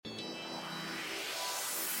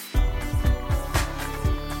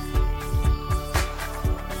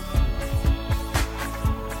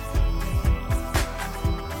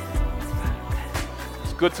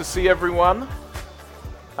good to see everyone,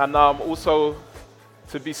 and also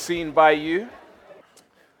to be seen by you.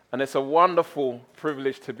 And it's a wonderful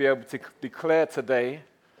privilege to be able to declare today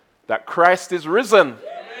that Christ is risen.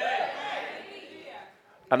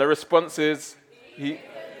 And the response is,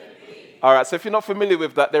 All right, so if you're not familiar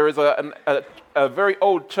with that, there is a very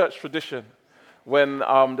old church tradition when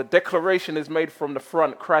the declaration is made from the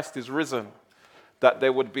front, Christ is risen, that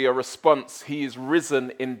there would be a response, he is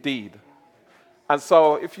risen indeed. And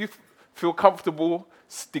so if you feel comfortable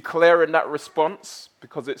declaring that response,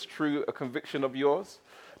 because it's true, a conviction of yours,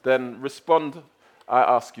 then respond, I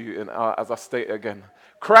ask you, as I state again.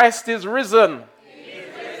 Christ is risen. He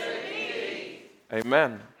is risen indeed.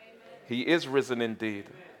 Amen. He is risen indeed.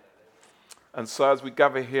 And so as we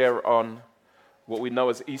gather here on what we know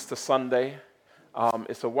as Easter Sunday,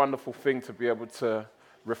 it's a wonderful thing to be able to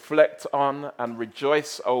reflect on and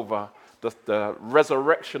rejoice over the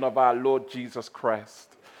resurrection of our Lord Jesus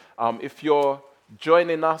Christ. If you're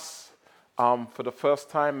joining us for the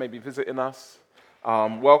first time, maybe visiting us,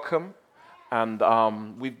 welcome. And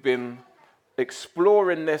we've been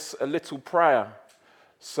exploring this a little prior.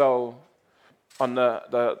 So on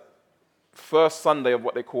the first Sunday of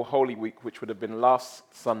what they call Holy Week, which would have been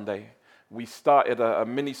last Sunday, we started a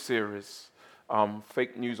mini-series,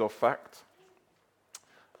 Fake News or Fact,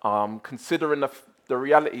 considering the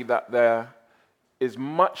reality that there is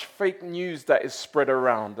much fake news that is spread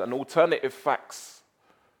around, and alternative facts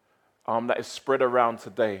that is spread around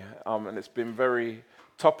today. And it's been very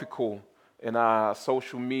topical in our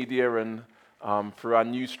social media and through our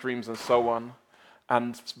news streams and so on.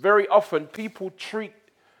 And very often people treat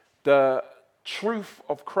the truth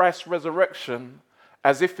of Christ's resurrection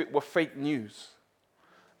as if it were fake news.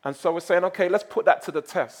 And so we're saying, okay, let's put that to the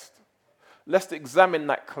test. Let's examine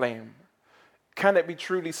that claim. Can it be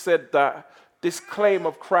truly said that this claim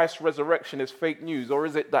of Christ's resurrection is fake news, or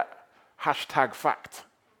is it that #fact?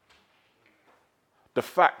 The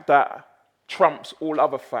fact that trumps all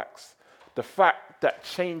other facts. The fact that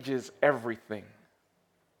changes everything.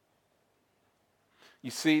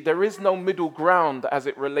 You see, there is no middle ground as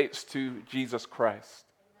it relates to Jesus Christ.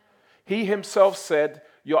 He himself said,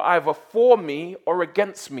 you're either for me or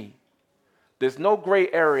against me. There's no gray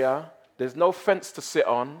area. There's no fence to sit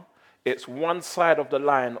on. It's one side of the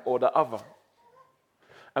line or the other.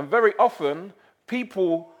 And very often,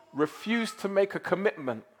 people refuse to make a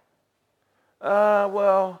commitment. I'm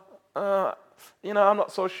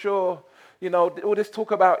not so sure. All this talk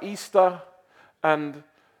about Easter and,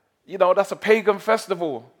 that's a pagan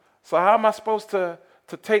festival. So how am I supposed to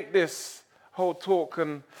take this whole talk?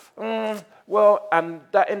 And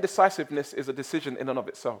that indecisiveness is a decision in and of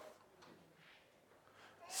itself.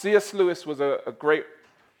 C.S. Lewis was a great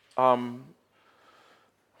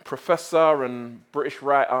professor and British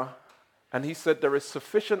writer, and he said there is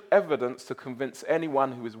sufficient evidence to convince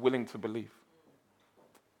anyone who is willing to believe.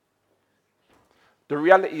 The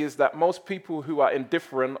reality is that most people who are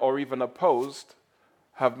indifferent or even opposed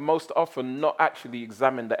have most often not actually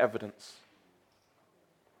examined the evidence.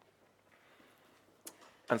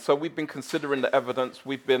 And so we've been considering the evidence.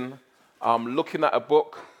 We've been looking at a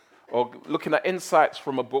book, or looking at insights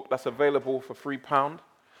from a book that's available for £3.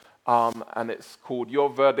 And it's called Your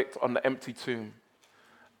Verdict on the Empty Tomb.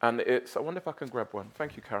 And I wonder if I can grab one.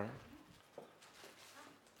 Thank you, Karen.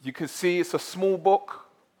 You can see it's a small book,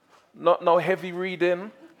 no heavy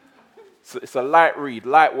reading. It's a light read,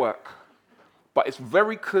 light work. But it's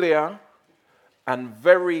very clear and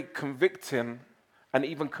very convicting and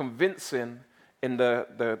even convincing in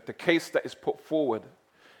the case that is put forward.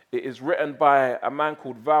 It is written by a man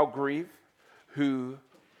called Val Grieve, who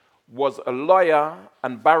was a lawyer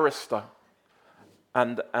and barrister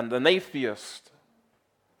and an atheist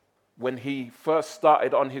when he first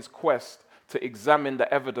started on his quest to examine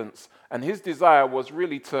the evidence. And his desire was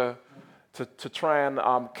really to try and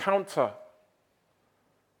counter,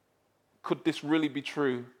 could this really be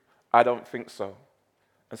true? I don't think so.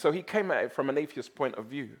 And so he came at it from an atheist point of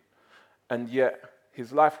view. And yet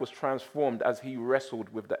his life was transformed as he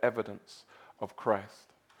wrestled with the evidence of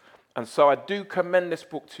Christ. And so I do commend this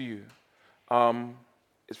book to you.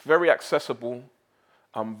 It's very accessible,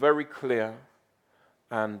 very clear,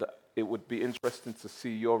 and it would be interesting to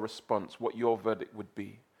see your response, what your verdict would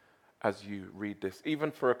be as you read this.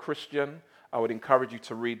 Even for a Christian, I would encourage you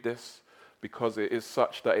to read this because it is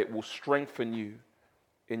such that it will strengthen you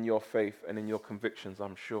in your faith and in your convictions,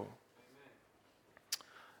 I'm sure.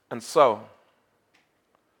 And so,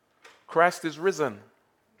 Christ is risen.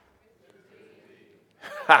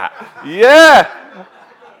 Yeah!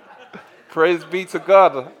 Praise be to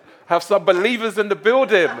God. Have some believers in the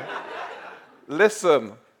building.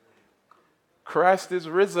 Listen, Christ is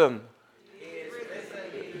risen.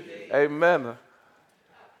 Amen.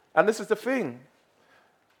 And this is the thing.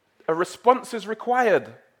 A response is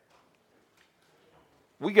required.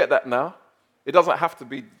 We get that now. It doesn't have to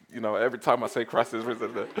be, every time I say Christ is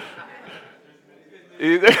risen.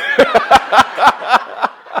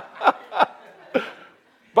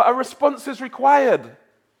 But a response is required.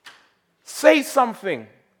 Say something.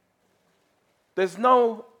 There's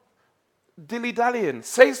no dilly-dallying.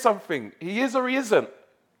 Say something. He is or he isn't.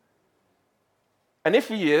 And if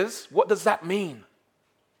he is, what does that mean?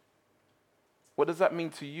 What does that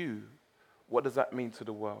mean to you? What does that mean to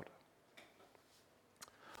the world?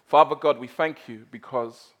 Father God, we thank you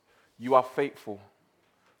because you are faithful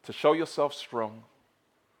to show yourself strong.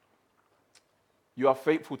 You are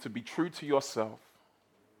faithful to be true to yourself.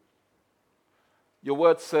 Your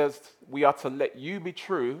word says we are to let you be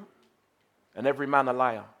true and every man a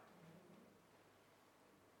liar.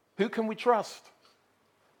 Who can we trust?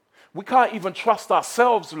 We can't even trust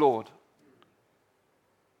ourselves, Lord.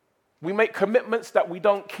 We make commitments that we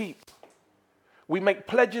don't keep. We make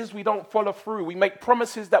pledges we don't follow through. We make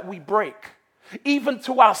promises that we break, even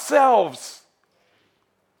to ourselves.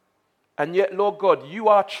 And yet, Lord God, you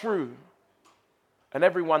are true and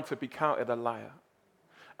everyone to be counted a liar.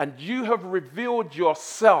 And you have revealed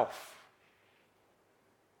yourself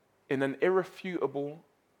in an irrefutable,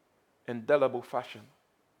 indelible fashion.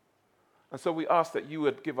 And so we ask that you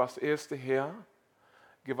would give us ears to hear,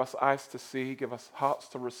 give us eyes to see, give us hearts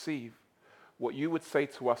to receive what you would say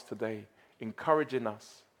to us today, encouraging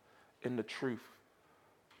us in the truth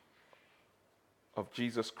of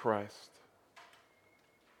Jesus Christ,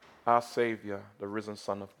 our Savior, the risen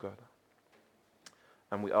Son of God.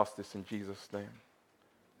 And we ask this in Jesus' name.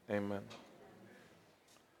 Amen.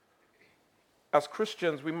 As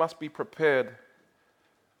Christians, we must be prepared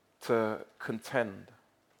to contend.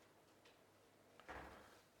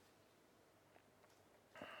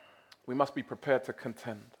 We must be prepared to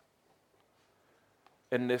contend.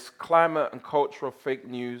 In this climate and culture of fake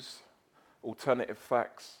news, alternative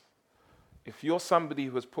facts, if you're somebody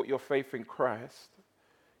who has put your faith in Christ,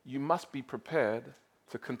 you must be prepared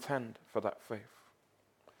to contend for that faith.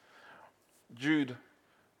 Jude,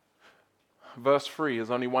 verse 3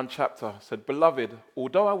 is only one chapter, said, "Beloved,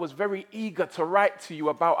 although I was very eager to write to you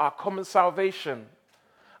about our common salvation,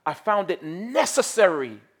 I found it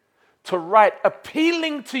necessary to write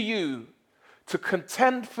appealing to you to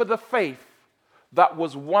contend for the faith that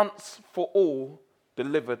was once for all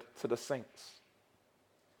delivered to the saints."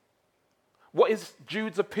 What is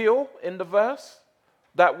Jude's appeal in the verse?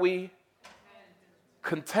 That we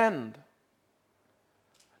contend.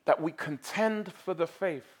 That we contend for the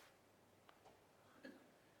faith.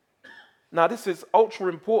 Now, this is ultra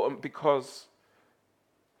important because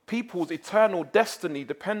people's eternal destiny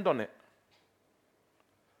depend on it.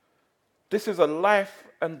 This is a life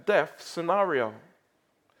and death scenario.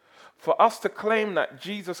 For us to claim that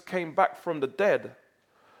Jesus came back from the dead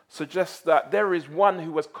suggests that there is one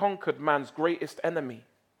who has conquered man's greatest enemy,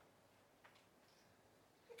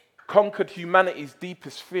 conquered humanity's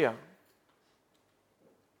deepest fear.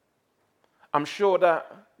 I'm sure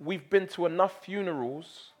that we've been to enough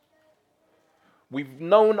funerals, we've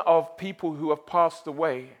known of people who have passed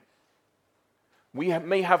away,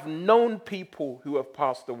 may have known people who have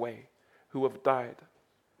passed away, who have died.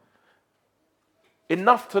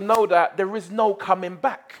 Enough to know that there is no coming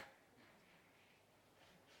back.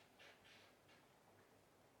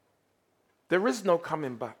 There is no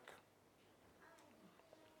coming back.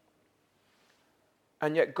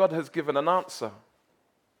 And yet God has given an answer.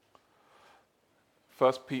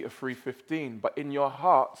 1 Peter 3:15, "But in your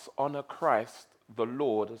hearts honor Christ the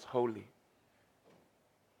Lord as holy."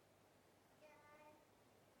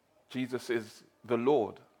 Jesus is the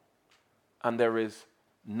Lord, and there is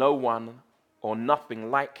no one or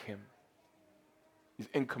nothing like him. He's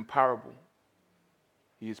incomparable.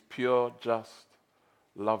 He is pure, just,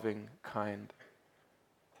 loving, kind.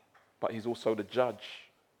 But he's also the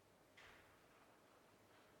judge.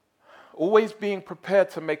 Always being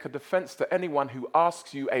prepared to make a defense to anyone who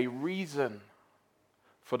asks you a reason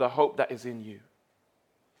for the hope that is in you.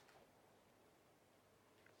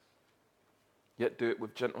 Yet do it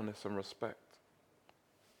with gentleness and respect.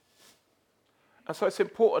 And so it's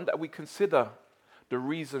important that we consider the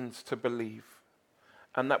reasons to believe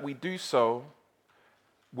and that we do so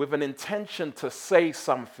with an intention to say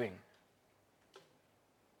something.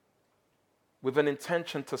 With an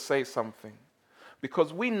intention to say something.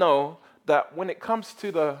 Because we know that when it comes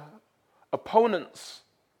to the opponents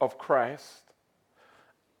of Christ,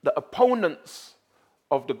 the opponents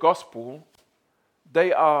of the gospel,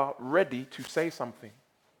 they are ready to say something.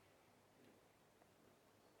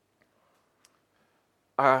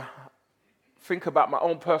 I think about my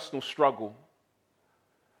own personal struggle.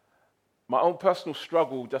 My own personal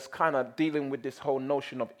struggle just kind of dealing with this whole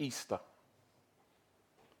notion of Easter.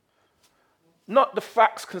 Not the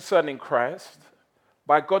facts concerning Christ.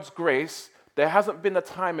 By God's grace, there hasn't been a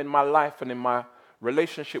time in my life and in my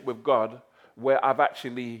relationship with God where I've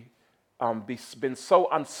actually been so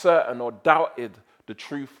uncertain or doubted the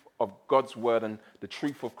truth of God's word and the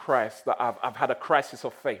truth of Christ that I've had a crisis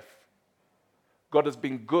of faith. God has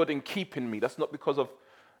been good in keeping me. That's not because of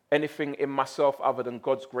anything in myself other than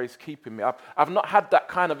God's grace keeping me. I've not had that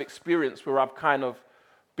kind of experience where I've kind of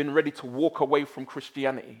been ready to walk away from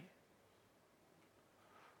Christianity.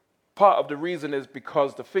 Part of the reason is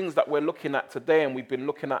because the things that we're looking at today and we've been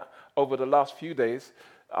looking at over the last few days,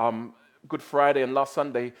 Good Friday and last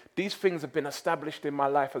Sunday, these things have been established in my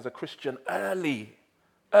life as a Christian early.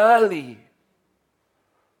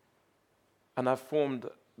 And I've formed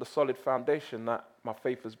the solid foundation that my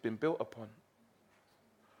faith has been built upon.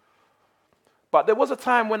 But there was a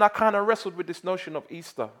time when I kind of wrestled with this notion of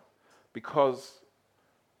Easter because,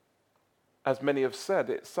 as many have said,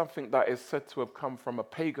 it's something that is said to have come from a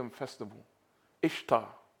pagan festival, Ishtar,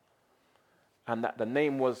 and that the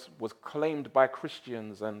name was claimed by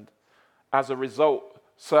Christians, and as a result,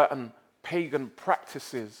 certain pagan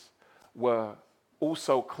practices were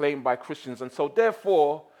also claimed by Christians. And so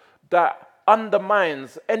therefore, that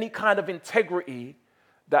undermines any kind of integrity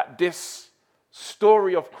that this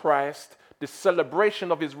story of Christ, this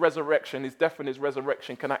celebration of his resurrection, his death and his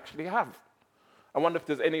resurrection can actually have. I wonder if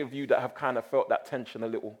there's any of you that have kind of felt that tension a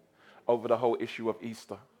little over the whole issue of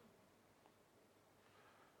Easter.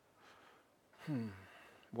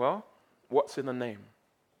 Well, what's in a name?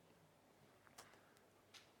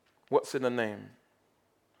 What's in a name?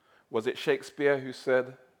 Was it Shakespeare who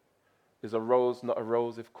said, "Is a rose not a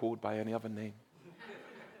rose if called by any other name?"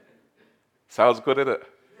 Sounds good, isn't it?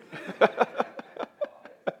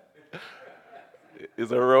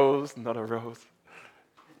 Is a rose not a rose?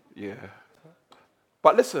 Yeah.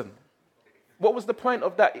 But listen, what was the point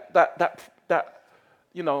of that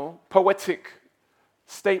poetic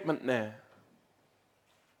statement there?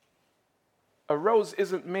 A rose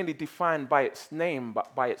isn't merely defined by its name,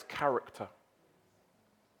 but by its character.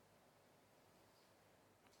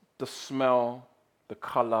 The smell, the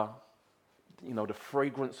color, the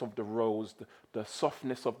fragrance of the rose, the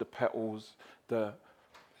softness of the petals, the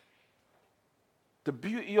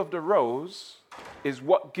beauty of the rose is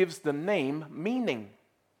what gives the name meaning,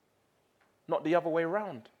 not the other way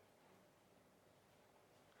around.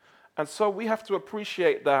 And so we have to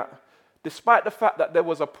appreciate that despite the fact that there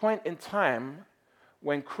was a point in time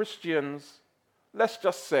when Christians, let's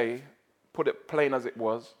just say, put it plain as it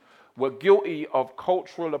was, were guilty of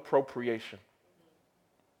cultural appropriation.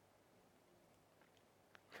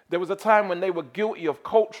 There was a time when they were guilty of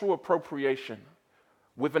cultural appropriation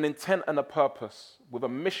with an intent and a purpose, with a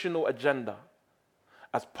missional agenda.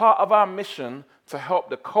 As part of our mission to help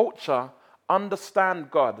the culture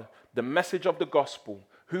understand God, the message of the gospel,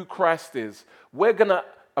 who Christ is, we're going to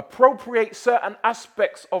appropriate certain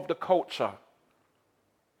aspects of the culture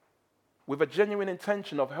with a genuine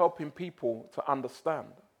intention of helping people to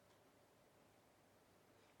understand.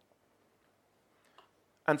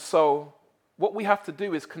 And so what we have to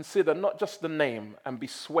do is consider not just the name and be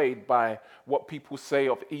swayed by what people say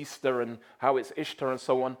of Easter and how it's Ishtar and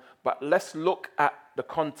so on, but let's look at the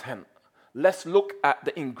content. Let's look at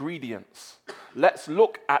the ingredients. Let's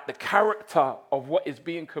look at the character of what is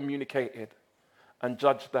being communicated and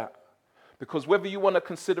judge that. Because whether you want to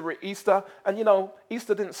consider it Easter, and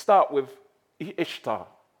Easter didn't start with Ishtar.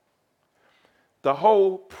 The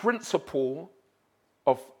whole principle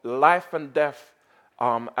of life and death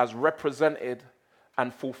as represented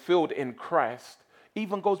and fulfilled in Christ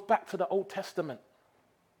even goes back to the Old Testament.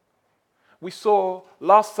 We saw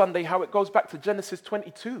last Sunday how it goes back to Genesis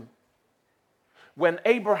 22. When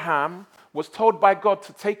Abraham was told by God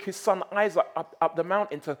to take his son Isaac up the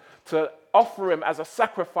mountain to offer him as a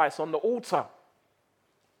sacrifice on the altar.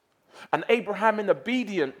 And Abraham, in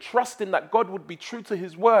obedience, trusting that God would be true to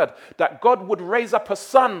his word, that God would raise up a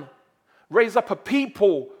son, raise up a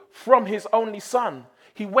people from his only son.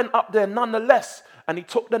 He went up there nonetheless, and he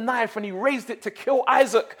took the knife and he raised it to kill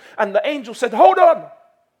Isaac. And the angel said, "Hold on.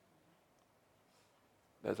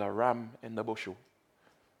 There's a ram in the bushel."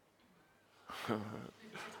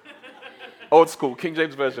 Old school, King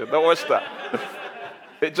James Version. Don't watch that.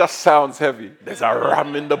 It just sounds heavy. There's a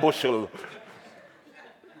ram in the bushel.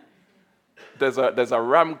 There's a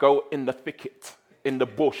ram goat in the thicket, in the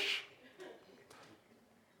bush.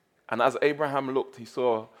 And as Abraham looked, he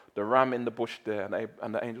saw the ram in the bush there,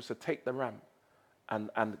 and the angel said, "Take the ram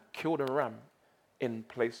and kill the ram in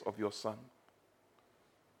place of your son.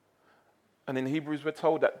 And in Hebrews, we're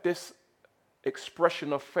told that this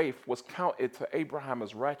expression of faith was counted to Abraham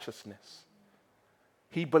as righteousness.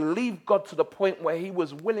 He believed God to the point where he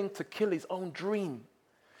was willing to kill his own dream,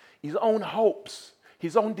 his own hopes,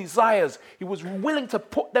 his own desires. He was willing to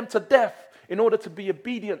put them to death in order to be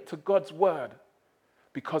obedient to God's word,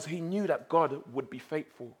 because he knew that God would be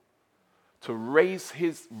faithful to raise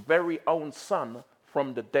his very own son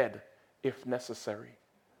from the dead if necessary.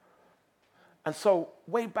 And so,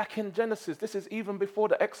 way back in Genesis, this is even before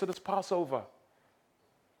the Exodus Passover,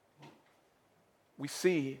 we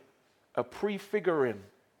see a prefiguring,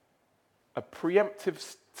 a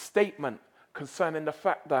preemptive statement concerning the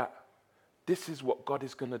fact that this is what God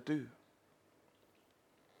is going to do.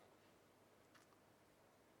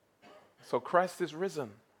 So Christ is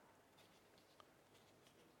risen.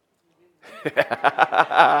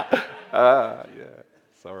 Yeah,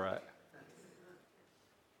 it's all right.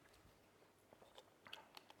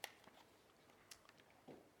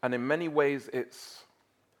 And in many ways, it's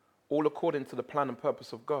all according to the plan and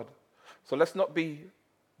purpose of God. So let's not be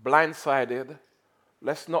blindsided.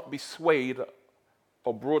 Let's not be swayed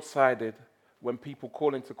or broadsided when people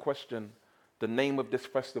call into question the name of this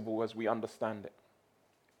festival as we understand it.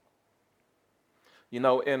 You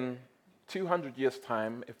know, in 200 years'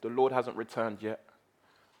 time, if the Lord hasn't returned yet,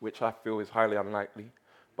 which I feel is highly unlikely,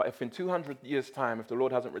 but if in 200 years' time, if the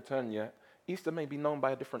Lord hasn't returned yet, Easter may be known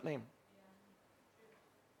by a different name.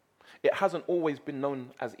 It hasn't always been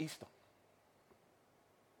known as Easter.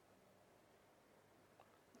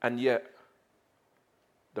 And yet,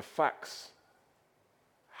 the facts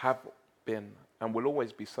have been and will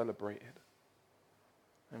always be celebrated.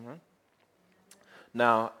 Amen?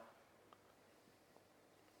 Now,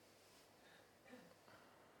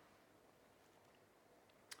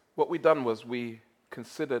 what we done was we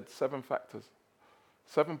considered 7 factors,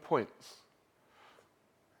 7 points.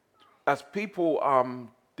 As people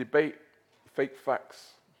debate fake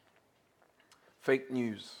facts, fake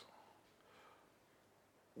news,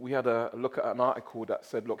 we had a look at an article that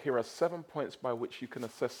said, look, here are 7 points by which you can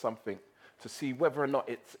assess something to see whether or not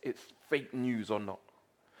it's fake news or not.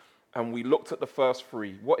 And we looked at the first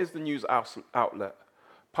 3. What is the news outlet?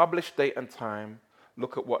 Publish date and time.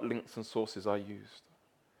 Look at what links and sources are used.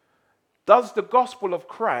 Does the gospel of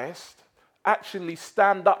Christ actually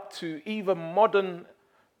stand up to even modern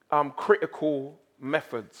critical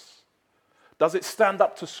methods? Does it stand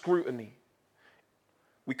up to scrutiny?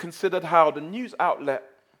 We considered how the news outlet,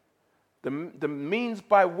 the means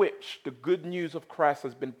by which the good news of Christ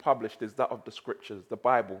has been published is that of the scriptures, the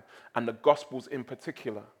Bible, and the Gospels in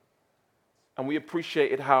particular. And we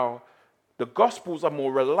appreciated how the Gospels are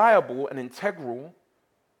more reliable and integral,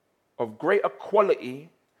 of greater quality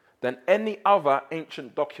than any other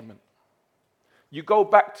ancient document. You go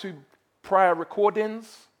back to prior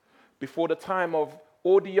recordings, before the time of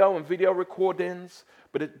audio and video recordings,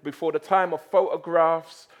 but before the time of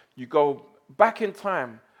photographs, you go back in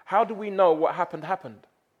time. How do we know what happened?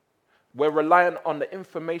 We're reliant on the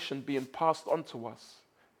information being passed on to us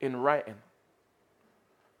in writing.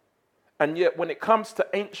 And yet, when it comes to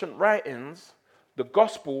ancient writings, the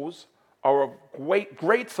Gospels are of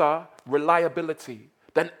greater reliability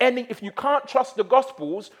than any. If you can't trust the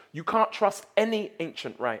Gospels, you can't trust any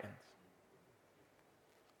ancient writings.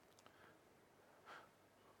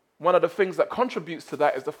 One of the things that contributes to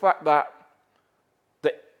that is the fact that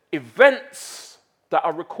the events that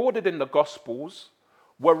are recorded in the Gospels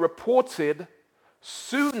were reported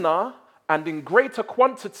sooner and in greater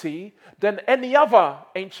quantity than any other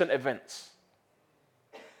ancient events.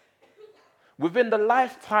 Within the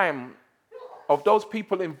lifetime of those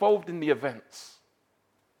people involved in the events,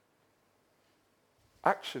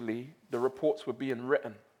 actually, the reports were being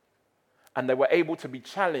written, and they were able to be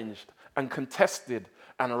challenged and contested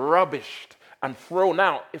and rubbished and thrown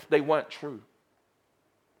out if they weren't true.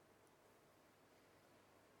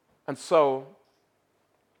 And so,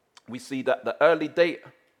 we see that the early date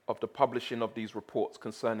of the publishing of these reports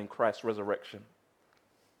concerning Christ's resurrection,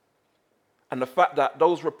 and the fact that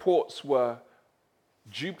those reports were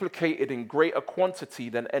duplicated in greater quantity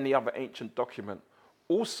than any other ancient document,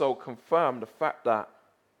 also confirm the fact that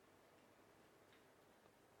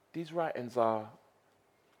these writings are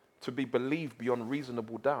to be believed beyond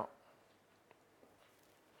reasonable doubt.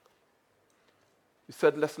 He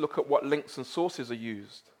said, let's look at what links and sources are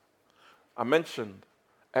used. I mentioned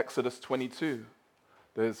Exodus 22.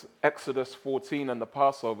 There's Exodus 14 and the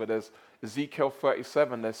Passover. There's Ezekiel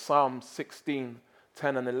 37. There's Psalm 16,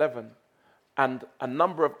 10 and 11. And a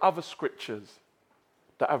number of other scriptures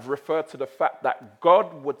that have referred to the fact that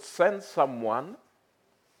God would send someone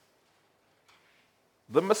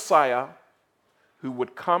the Messiah who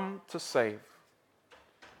would come to save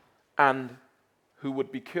and who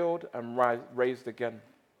would be killed and raised again.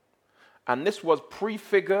 And this was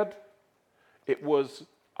prefigured, it was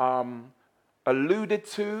alluded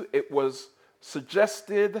to, it was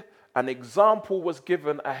suggested, an example was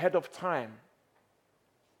given ahead of time.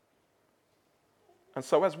 And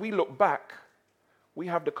so as we look back, we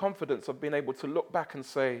have the confidence of being able to look back and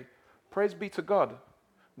say, praise be to God.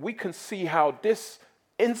 We can see how this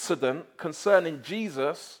incident concerning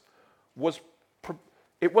Jesus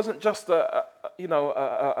it wasn't just a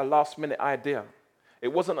last minute idea.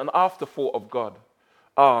 It wasn't an afterthought of God.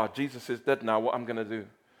 Jesus is dead now, what I'm going to do?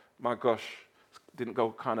 My gosh, didn't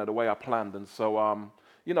go kind of the way I planned. And so,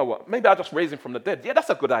 you know what, maybe I'll just raise him from the dead. Yeah,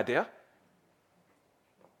 that's a good idea.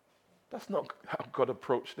 That's not how God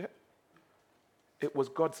approached it. It was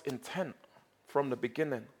God's intent from the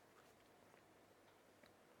beginning.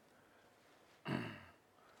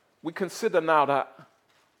 We consider now that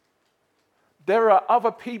there are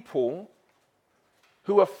other people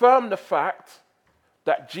who affirm the fact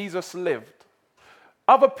that Jesus lived.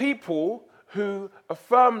 Other people who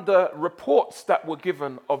affirm the reports that were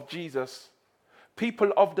given of Jesus,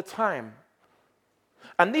 people of the time.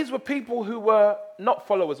 And these were people who were not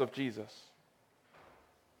followers of Jesus.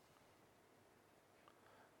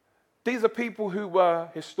 These are people who were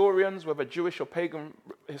historians, whether Jewish or pagan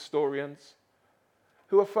historians,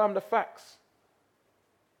 who affirm the facts.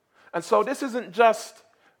 And so this isn't just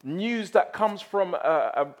news that comes from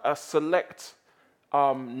a select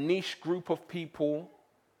niche group of people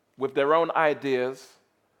with their own ideas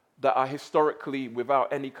that are historically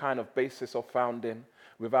without any kind of basis or founding,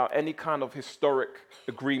 without any kind of historic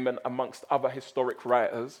agreement amongst other historic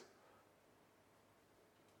writers.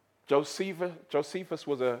 Josephus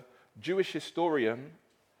was a Jewish historian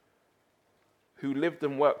who lived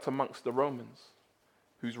and worked amongst the Romans,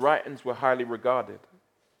 whose writings were highly regarded.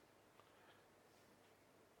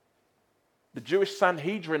 The Jewish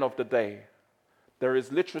Sanhedrin of the day, there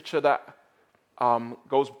is literature that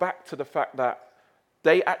goes back to the fact that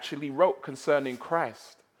they actually wrote concerning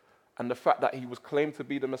Christ and the fact that he was claimed to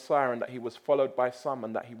be the Messiah and that he was followed by some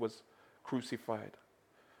and that he was crucified.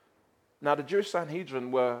 Now, the Jewish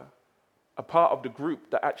Sanhedrin were a part of the group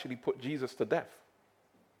that actually put Jesus to death.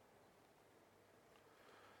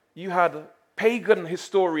 You had pagan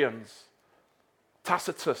historians,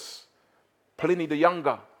 Tacitus, Pliny the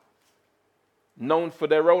Younger, known for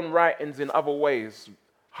their own writings in other ways,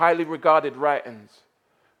 highly regarded writings,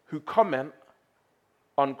 who comment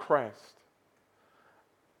on Christ.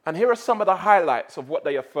 And here are some of the highlights of what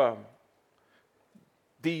they affirm.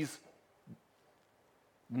 These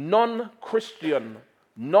non-Christian,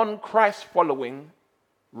 non-Christ-following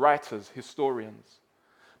writers, historians,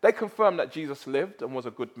 they confirm that Jesus lived and was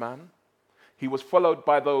a good man. He was followed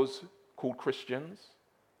by those called Christians,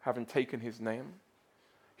 having taken his name.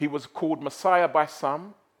 He was called Messiah by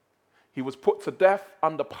some. He was put to death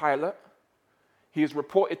under Pilate. He is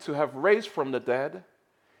reported to have raised from the dead.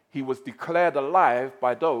 He was declared alive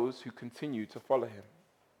by those who continue to follow him.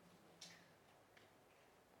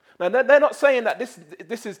 Now, they're not saying that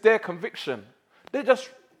this is their conviction. They're just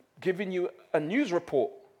giving you a news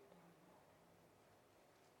report.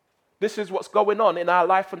 This is what's going on in our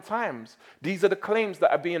life and times. These are the claims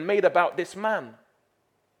that are being made about this man.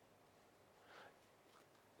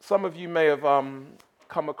 Some of you may have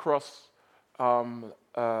come across a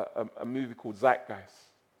movie called Zeitgeist.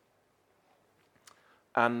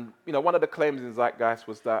 And, you know, one of the claims in Zeitgeist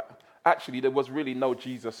was that actually there was really no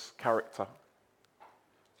Jesus character.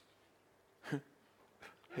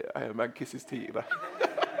 Yeah, a man kisses teeth.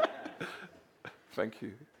 Thank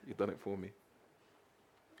you. You've done it for me.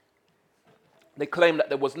 They claim that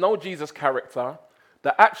there was no Jesus character,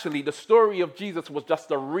 that actually the story of Jesus was just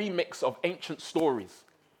a remix of ancient stories.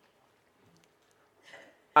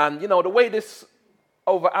 And, you know, the way this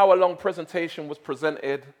over hour-long presentation was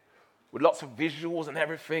presented, with lots of visuals and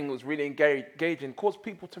everything, was really engaging, caused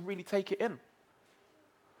people to really take it in.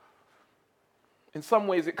 In some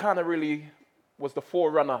ways, it kind of really was the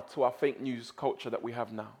forerunner to our fake news culture that we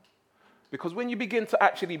have now. Because when you begin to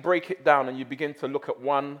actually break it down and you begin to look at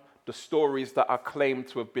the stories that are claimed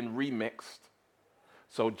to have been remixed.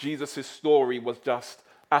 So Jesus' story was just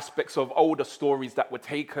aspects of older stories that were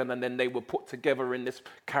taken and then they were put together in this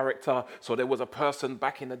character. So there was a person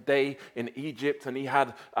back in the day in Egypt and he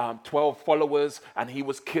had 12 followers and he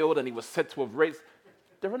was killed and he was said to have raised.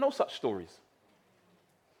 There are no such stories.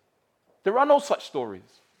 There are no such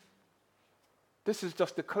stories. This is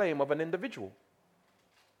just the claim of an individual.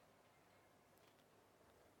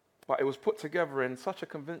 But it was put together in such a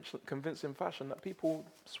convincing fashion that people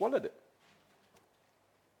swallowed it.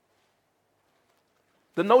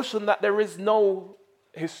 The notion that there is no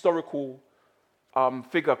historical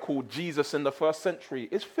figure called Jesus in the first century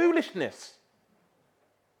is foolishness.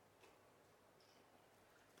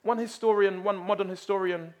 One modern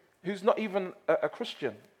historian, who's not even a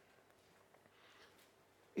Christian,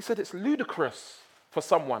 he said it's ludicrous for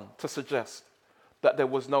someone to suggest that there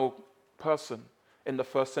was no person in the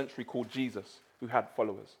first century called Jesus who had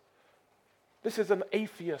followers. This is an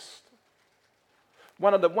atheist.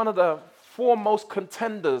 One of the foremost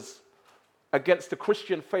contenders against the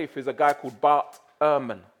Christian faith is a guy called Bart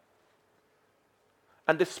Ehrman.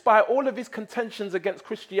 And despite all of his contentions against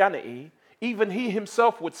Christianity, even he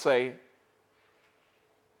himself would say,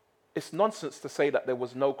 it's nonsense to say that there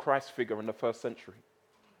was no Christ figure in the first century.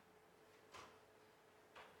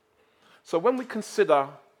 So when we consider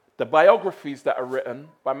the biographies that are written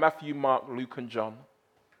by Matthew, Mark, Luke, and John,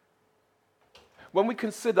 when we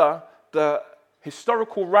consider the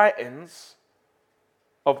historical writings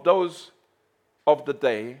of those of the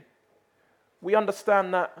day, we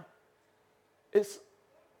understand that it's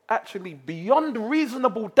actually beyond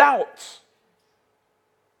reasonable doubt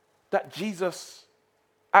that Jesus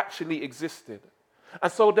actually existed.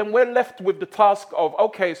 And so then we're left with the task of,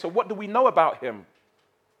 okay, so what do we know about him?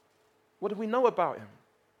 What do we know about him?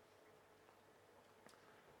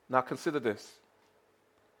 Now consider this.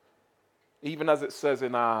 Even as it says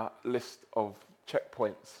in our list of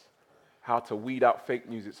checkpoints, how to weed out fake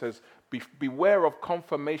news, it says, beware of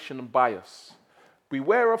confirmation and bias.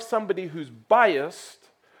 Beware of somebody who's biased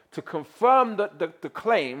to confirm the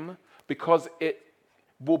claim because it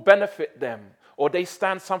will benefit them or they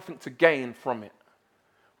stand something to gain from it.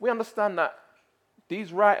 We understand that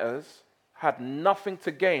these writers had nothing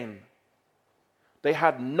to gain. They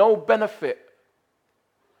had no benefit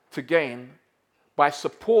to gain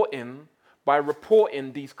by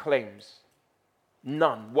reporting these claims.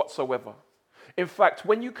 None whatsoever. In fact,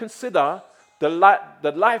 when you consider the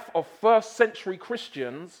life of first century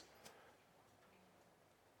Christians,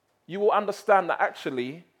 you will understand that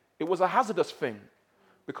actually it was a hazardous thing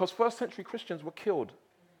because first century Christians were killed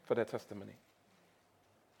for their testimony.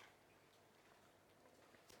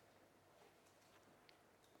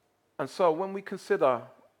 And so when we consider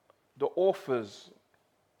the authors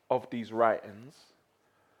of these writings,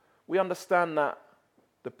 we understand that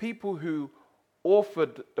the people who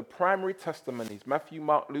authored the primary testimonies, Matthew,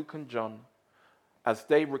 Mark, Luke, and John, as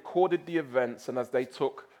they recorded the events and as they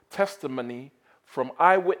took testimony from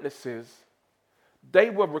eyewitnesses, they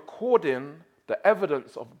were recording the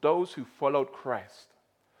evidence of those who followed Christ,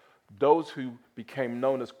 those who became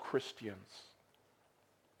known as Christians.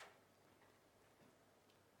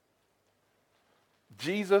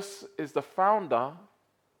 Jesus is the founder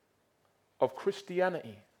of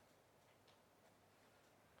Christianity,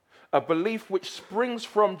 a belief which springs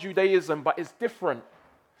from Judaism but is different.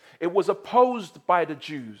 It was opposed by the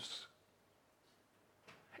Jews.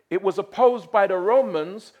 It was opposed by the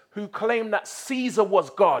Romans who claimed that Caesar was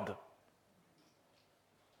God.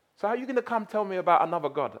 So how are you going to come tell me about another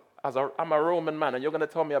God? I'm a Roman man and you're going to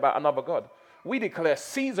tell me about another God. We declare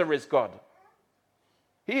Caesar is God.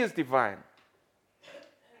 He is divine.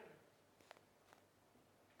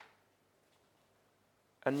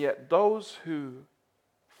 And yet those who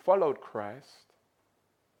followed Christ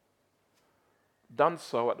done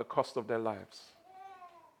so at the cost of their lives.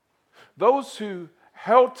 Those who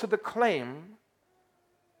held to the claim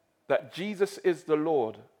that Jesus is the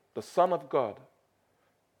Lord, the Son of God,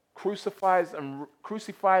 crucified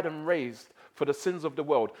and raised for the sins of the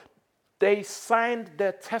world, they signed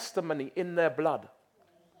their testimony in their blood.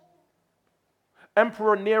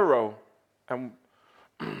 Emperor Nero, and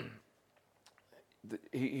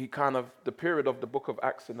he kind of, the period of the book of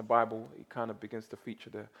Acts in the Bible, he kind of begins to feature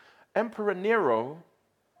there. Emperor Nero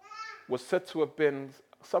was said to have been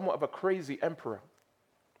somewhat of a crazy emperor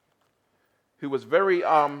who was very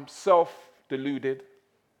self-deluded,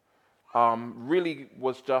 really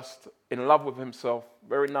was just in love with himself,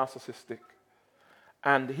 very narcissistic.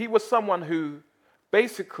 And he was someone who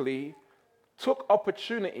basically took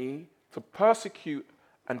opportunity to persecute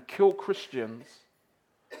and kill Christians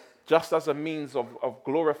just as a means of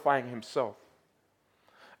glorifying himself.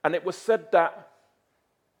 And it was said that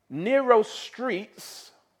Nero's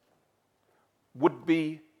streets would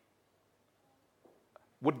be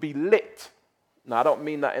lit. Now, I don't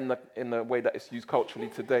mean that in the way that it's used culturally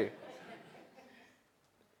today.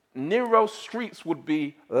 Nero's streets would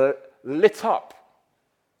be lit up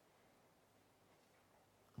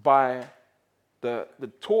by the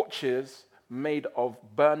torches made of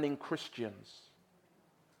burning Christians.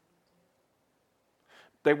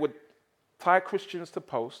 They would tie Christians to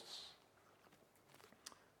posts,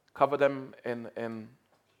 cover them in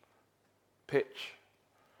pitch,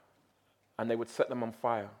 and they would set them on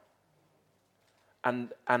fire.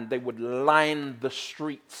 And they would line the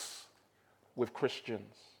streets with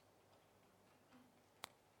Christians.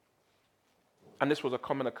 And this was a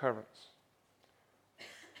common occurrence.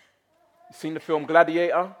 You seen the film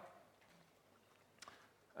Gladiator?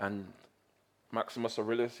 And Maximus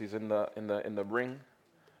Aurelius, he's in the ring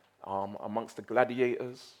amongst the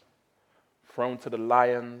gladiators, thrown to the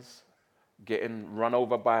lions, getting run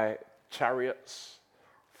over by chariots,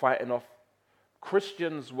 fighting off.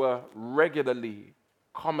 Christians were regularly,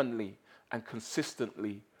 commonly, and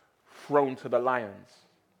consistently thrown to the lions,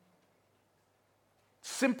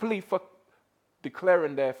 simply for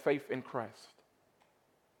declaring their faith in Christ.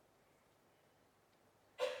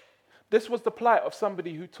 This was the plight of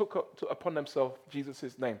somebody who took upon themselves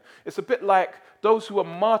Jesus' name. It's a bit like those who are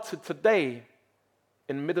martyred today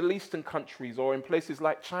in Middle Eastern countries or in places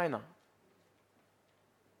like China.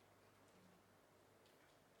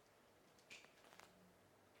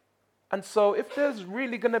 And so if there's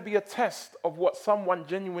really going to be a test of what someone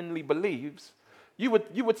genuinely believes, you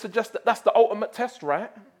would suggest that that's the ultimate test,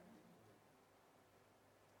 right?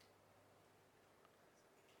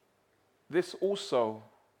 This also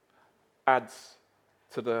adds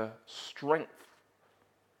to the strength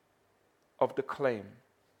of the claim.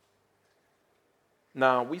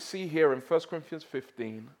 Now, we see here in 1 Corinthians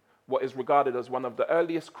 15 what is regarded as one of the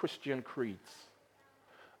earliest Christian creeds.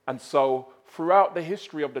 And so, throughout the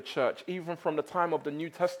history of the church, even from the time of the New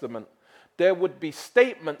Testament, there would be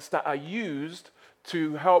statements that are used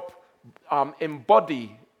to help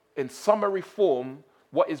embody in summary form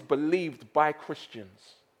what is believed by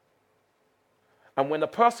Christians. And when a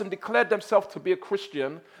person declared themselves to be a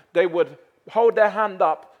Christian, they would hold their hand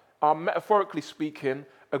up, metaphorically speaking,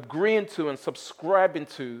 agreeing to and subscribing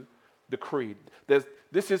to the creed.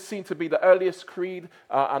 This is seen to be the earliest creed.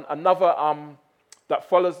 And another that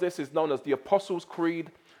follows this is known as the Apostles'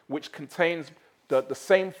 Creed, which contains the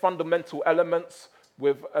same fundamental elements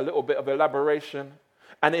with a little bit of elaboration.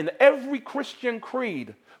 And in every Christian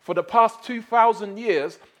creed for the past 2,000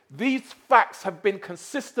 years, these facts have been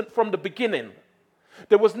consistent from the beginning.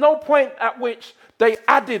 There was no point at which they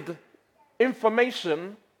added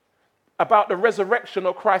information about the resurrection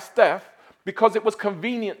or Christ's death because it was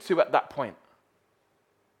convenient to at that point.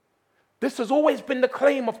 This has always been the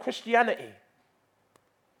claim of Christianity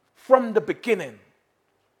from the beginning.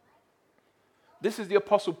 This is the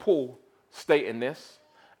Apostle Paul stating this,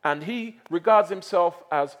 and he regards himself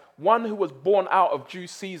as one who was born out of due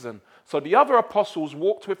season. So the other apostles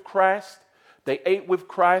walked with Christ, they ate with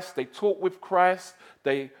Christ, they talked with Christ,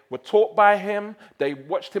 they were taught by him, they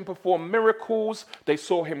watched him perform miracles, they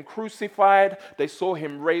saw him crucified, they saw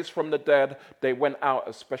him raised from the dead, they went out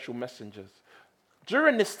as special messengers.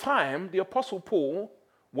 During this time, the Apostle Paul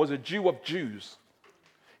was a Jew of Jews.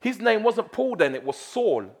 His name wasn't Paul then, it was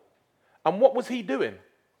Saul. And what was he doing?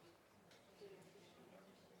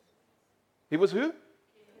 He was who?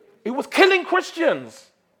 He was killing Christians.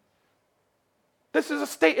 This is a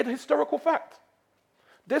stated historical fact.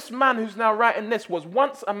 This man who's now writing this was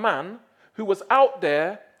once a man who was out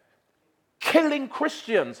there killing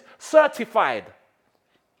Christians, certified.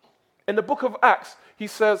 In the book of Acts, he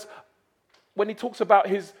says, when he talks about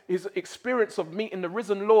his experience of meeting the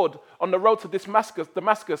risen Lord on the road to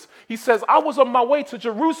Damascus, he says, I was on my way to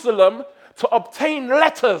Jerusalem to obtain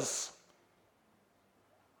letters,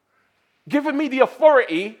 giving me the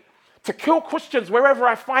authority to kill Christians wherever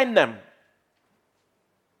I find them.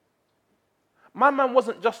 My man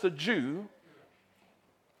wasn't just a Jew,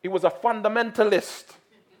 he was a fundamentalist.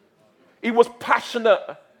 He was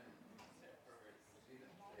passionate.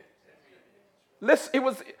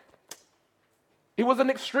 He was an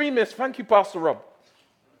extremist. Thank you, Pastor Rob.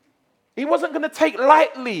 He wasn't going to take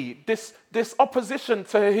lightly this opposition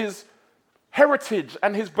to his heritage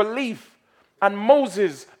and his belief and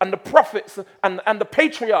Moses and the prophets and the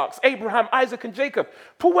patriarchs, Abraham, Isaac, and Jacob.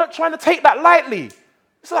 Paul weren't trying to take that lightly.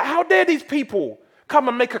 It's like, how dare these people come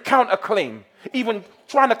and make a counterclaim, even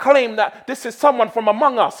trying to claim that this is someone from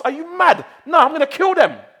among us? Are you mad? No, I'm going to kill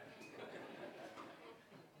them.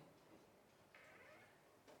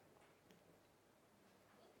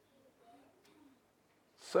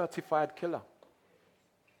 Certified killer.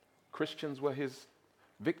 Christians were his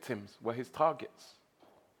victims, were his targets.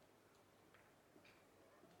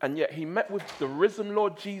 And yet he met with the risen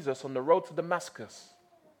Lord Jesus on the road to Damascus.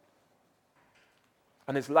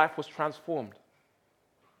 And his life was transformed.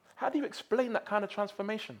 How do you explain that kind of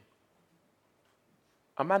transformation?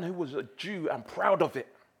 A man who was a Jew and proud of it,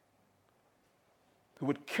 who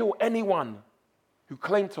would kill anyone who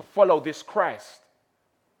claimed to follow this Christ.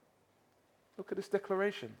 Look at this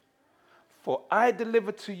declaration. For I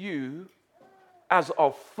delivered to you as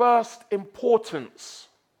of first importance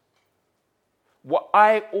what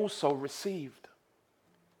I also received.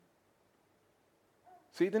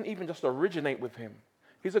 So he didn't even just originate with him.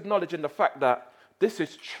 He's acknowledging the fact that this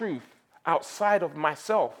is truth outside of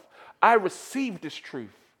myself. I received this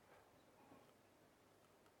truth.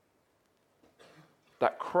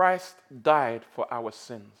 That Christ died for our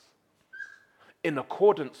sins in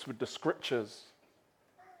accordance with the scriptures.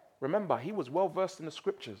 Remember, he was well versed in the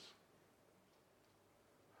scriptures.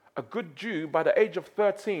 A good Jew by the age of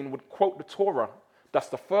 13 would quote the Torah. That's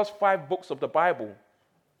the first 5 books of the Bible,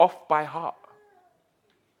 off by heart,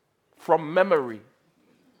 from memory.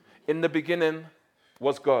 In the beginning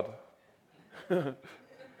was God.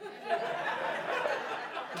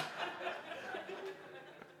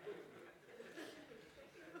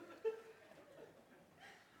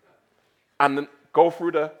 And then go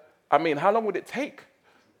through how long would it take?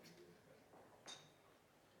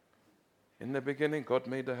 In the beginning, God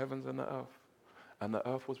made the heavens and the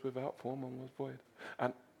earth was without form and was void.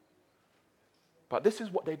 But this is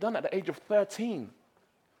what they done at the age of 13.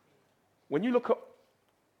 When you look at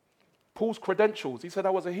Paul's credentials, he said, I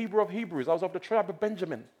was a Hebrew of Hebrews. I was of the tribe of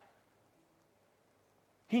Benjamin.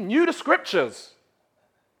 He knew the scriptures.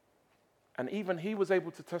 And even he was able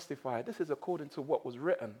to testify, this is according to what was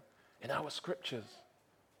written in our scriptures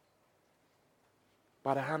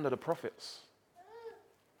by the hand of the prophets.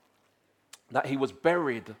 That he was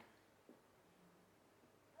buried.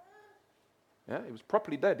 Yeah, he was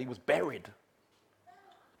properly dead. He was buried.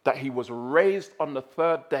 That he was raised on the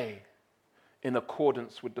 3rd day in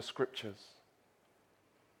accordance with the scriptures.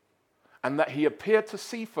 And that he appeared to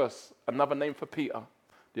Cephas, another name for Peter,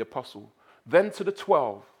 the apostle, then to the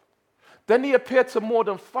 12. Then he appeared to more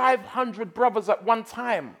than 500 brothers at one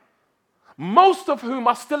time, most of whom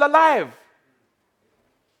are still alive,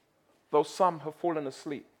 though some have fallen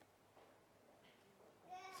asleep.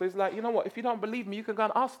 So he's like, you know what, if you don't believe me, you can go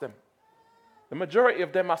and ask them. The majority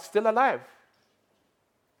of them are still alive.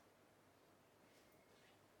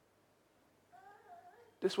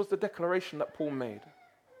 This was the declaration that Paul made,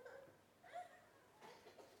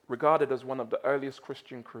 regarded as one of the earliest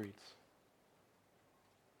Christian creeds.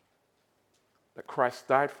 That Christ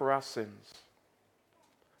died for our sins,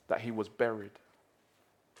 that he was buried,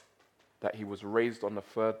 that he was raised on the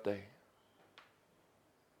 3rd day.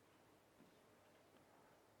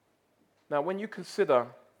 Now, when you consider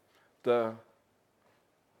the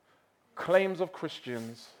claims of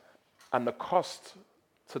Christians and the cost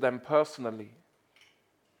to them personally,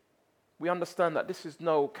 we understand that this is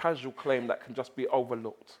no casual claim that can just be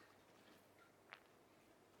overlooked.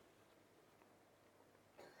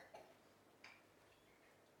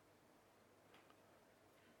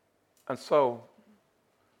 And so,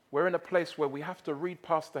 we're in a place where we have to read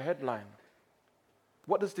past the headline.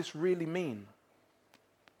 What does this really mean?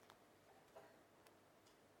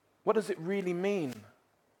 What does it really mean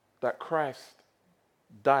that Christ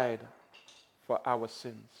died for our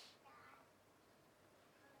sins?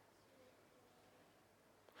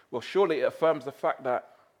 Well, surely it affirms the fact that,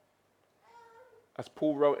 as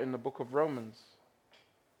Paul wrote in the book of Romans,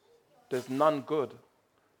 there's none good,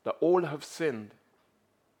 that all have sinned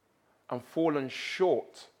and fallen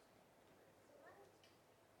short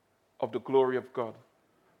of the glory of God.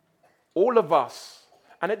 All of us.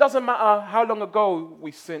 And it doesn't matter how long ago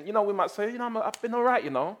we sinned. You know, we might say, I've been all right,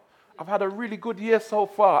 I've had a really good year so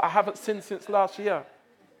far. I haven't sinned since last year.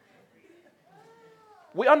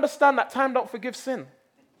 We understand that time don't forgive sin.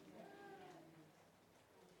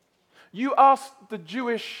 You ask the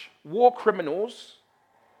Jewish war criminals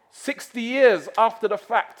 60 years after the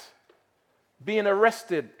fact, being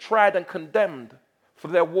arrested, tried, and condemned for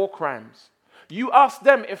their war crimes. You ask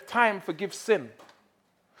them if time forgives sin.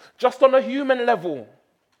 Just on a human level,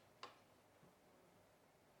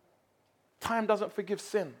 time doesn't forgive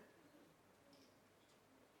sin.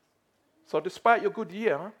 So despite your good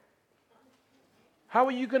year, how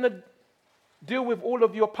are you going to deal with all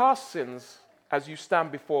of your past sins as you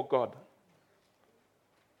stand before God?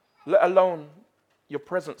 Let alone your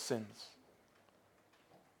present sins.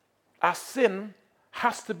 Our sin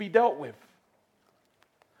has to be dealt with.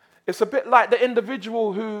 It's a bit like the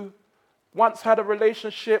individual who once had a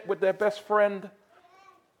relationship with their best friend,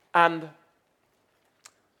 and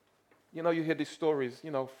you hear these stories,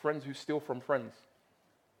 friends who steal from friends.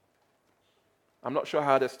 I'm not sure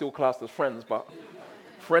how they're still classed as friends, but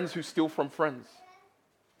friends who steal from friends.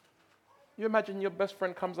 You imagine your best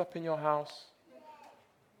friend comes up in your house,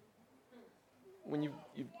 when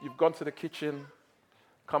you've gone to the kitchen,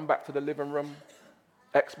 come back to the living room,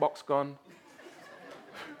 Xbox gone,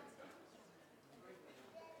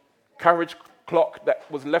 carriage clock that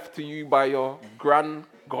was left to you by your gran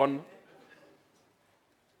gone.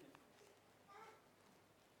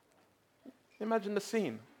 Imagine the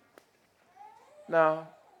scene. Now,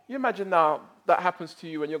 you imagine now that happens to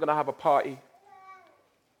you and you're going to have a party.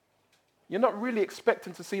 You're not really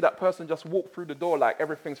expecting to see that person just walk through the door like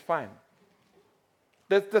everything's fine.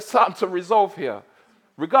 There's something to resolve here.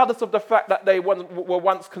 Regardless of the fact that they were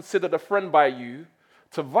once considered a friend by you,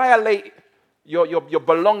 to violate your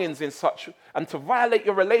belongings in such, and to violate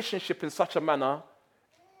your relationship in such a manner,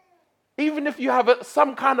 even if you have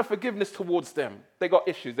some kind of forgiveness towards them, they got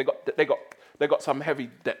issues, they got some heavy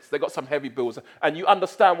debts, they got some heavy bills, and you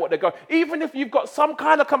understand what they're going. Even if you've got some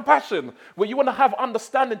kind of compassion where you want to have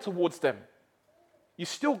understanding towards them, you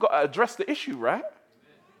still got to address the issue, right?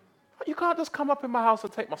 You can't just come up in my house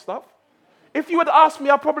and take my stuff. If you had asked me,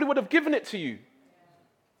 I probably would have given it to you.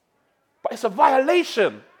 But it's a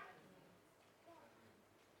violation.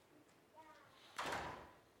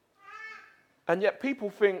 And yet people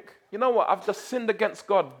think, you know what, I've just sinned against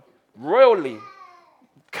God royally,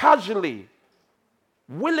 casually,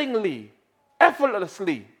 willingly,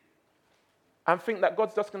 effortlessly, and think that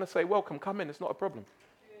God's just going to say, welcome, come in, it's not a problem.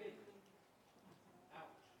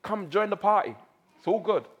 Come join the party. It's all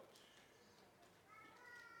good.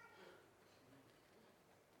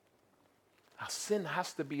 Our sin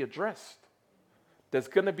has to be addressed. There's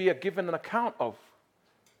going to be a given an account of.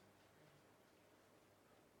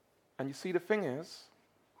 And you see, the thing is,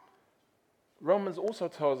 Romans also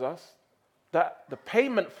tells us that the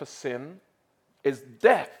payment for sin is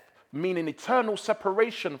death, meaning eternal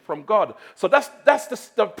separation from God. So that's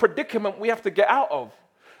the predicament we have to get out of.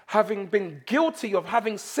 Having been guilty of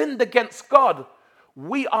having sinned against God,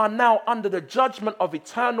 we are now under the judgment of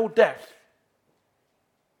eternal death.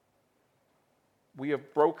 We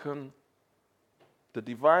have broken the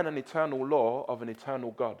divine and eternal law of an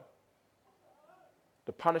eternal God.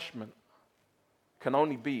 The punishment can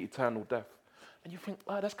only be eternal death. And you think,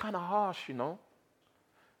 oh, that's kind of harsh, you know.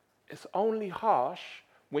 It's only harsh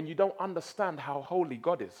when you don't understand how holy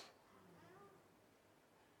God is.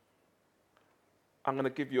 I'm going to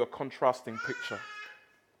give you a contrasting picture.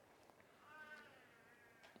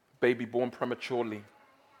 Baby born prematurely,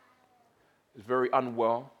 is very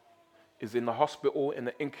unwell, is in the hospital in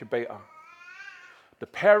the incubator. The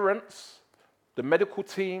parents, the medical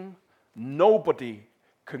team, nobody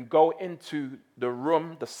can go into the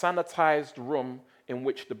room, the sanitized room in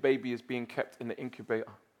which the baby is being kept in the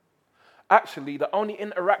incubator. Actually, the only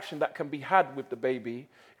interaction that can be had with the baby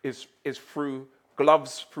is through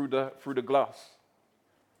gloves, through the glass.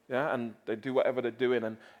 Yeah, and they do whatever they're doing,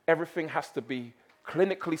 and everything has to be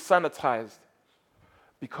clinically sanitized,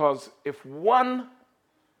 because if 1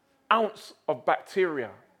 ounce of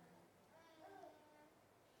bacteria,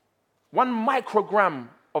 1 microgram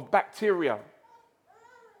of bacteria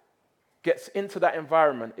gets into that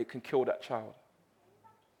environment, it can kill that child.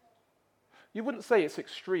 You wouldn't say it's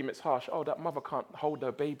extreme, it's harsh. Oh, that mother can't hold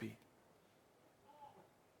her baby.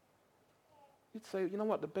 You'd say, you know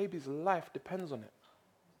what, the baby's life depends on it.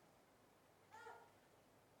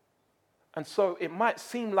 And so it might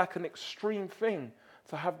seem like an extreme thing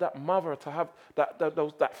to have that mother, to have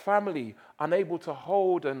that family unable to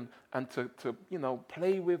hold and to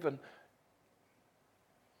play with.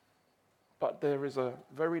 But there is a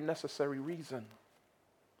very necessary reason,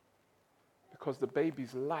 because the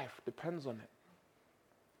baby's life depends on it.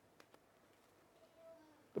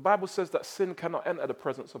 The Bible says that sin cannot enter the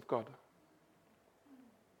presence of God.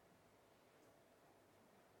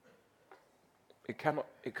 It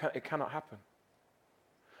cannot happen.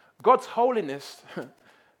 God's holiness,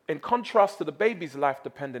 in contrast to the baby's life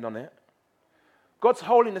depending on it, God's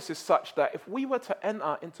holiness is such that if we were to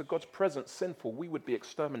enter into God's presence sinful, we would be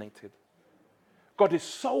exterminated. God is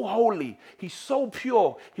so holy, he's so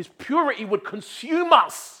pure, his purity would consume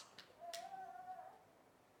us.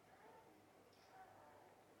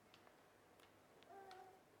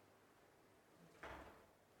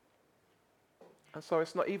 And so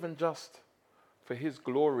it's not even just for his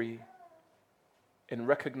glory in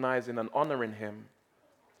recognizing and honoring him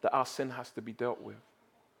that our sin has to be dealt with.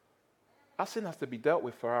 Our sin has to be dealt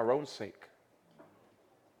with for our own sake.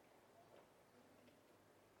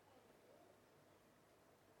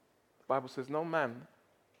 The Bible says no man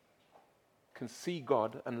can see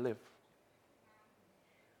God and live.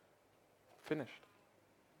 Finished.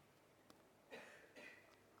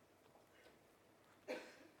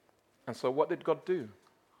 And so what did God do?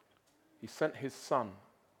 He sent his son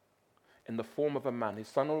in the form of a man. His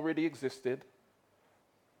son already existed,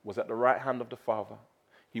 was at the right hand of the Father.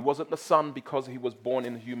 He wasn't the son because he was born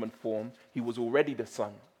in human form. He was already the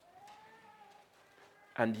son.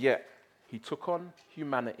 And yet, He took on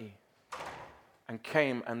humanity and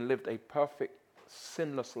came and lived a perfect,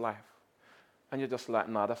 sinless life. And you're just like,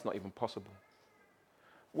 nah, that's not even possible.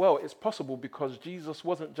 Well, it's possible because Jesus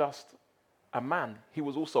wasn't just a man. He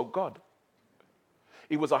was also God.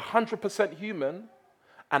 He was 100% human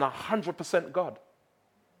and 100% God.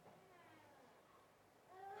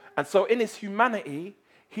 And so in his humanity,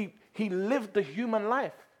 he lived the human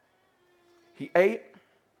life. He ate,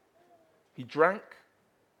 he drank,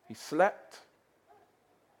 he slept.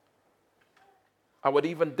 I would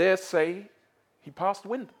even dare say he passed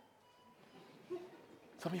wind.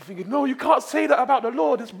 Some of you thinking, no, you can't say that about the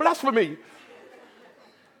Lord. It's blasphemy.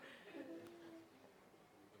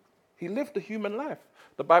 He lived the human life.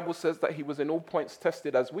 The Bible says that he was in all points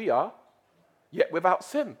tested as we are, yet without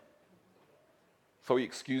sin. So he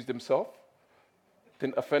excused himself,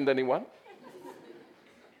 didn't offend anyone.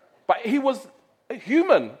 But he was a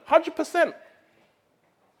human, 100%.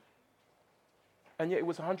 And yet he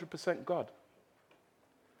was 100% God.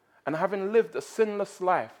 And having lived a sinless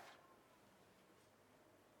life,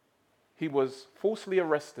 he was falsely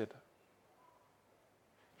arrested.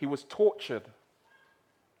 He was tortured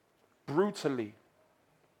brutally,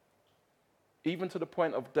 even to the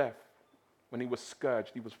point of death. When he was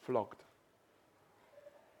scourged, he was flogged.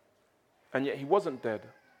 And yet he wasn't dead.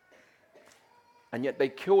 And yet they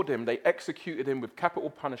killed him. They executed him with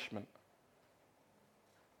capital punishment.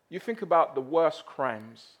 You think about the worst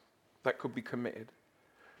crimes that could be committed.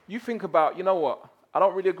 You think about, you know what? I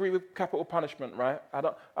don't really agree with capital punishment, right? I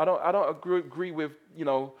don't agree with,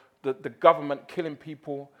 the government killing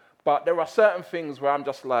people. But there are certain things where I'm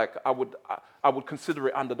just like, I would consider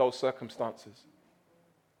it under those circumstances.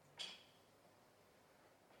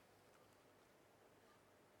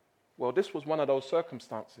 Well, this was one of those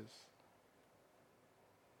circumstances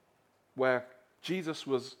where Jesus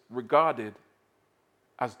was regarded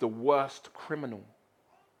as the worst criminal,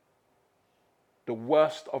 the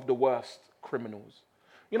worst of the worst criminals.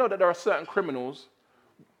 You know that there are certain criminals,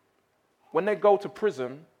 when they go to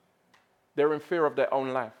prison, they're in fear of their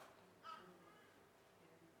own life.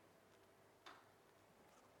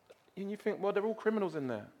 And you think, well, they're all criminals in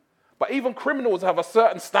there. But even criminals have a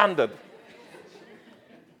certain standard.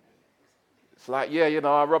 It's like, yeah,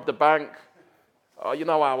 I robbed the bank. I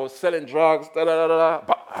was selling drugs, but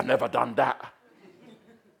I never done that.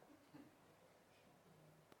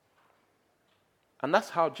 And that's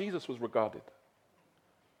how Jesus was regarded.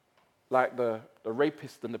 Like the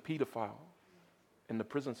rapist and the pedophile in the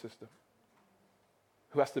prison system,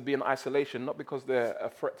 who has to be in isolation, not because they're a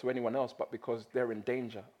threat to anyone else, but because they're in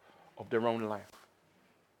danger of their own life.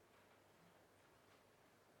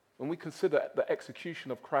 When we consider the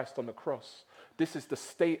execution of Christ on the cross, this is the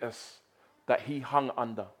status that he hung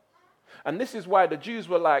under. And this is why the Jews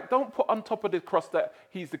were like, don't put on top of the cross that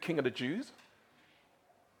he's the king of the Jews.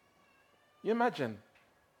 You imagine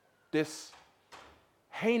this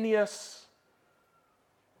heinous,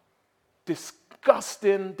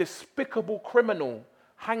 disgusting, despicable criminal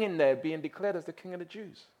hanging there being declared as the king of the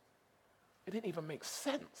Jews. It didn't even make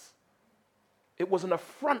sense. It was an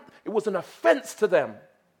affront. It was an offense to them.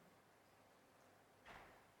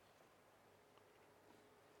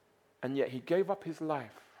 And yet he gave up his life.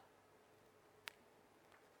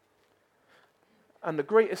 And the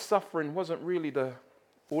greatest suffering wasn't really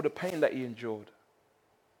all the pain that he endured.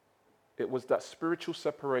 It was that spiritual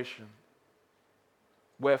separation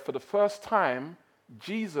where for the first time,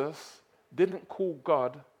 Jesus didn't call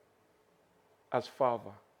God as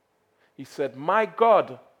Father. He said, my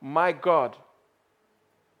God,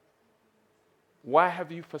 why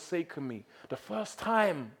have you forsaken me? The first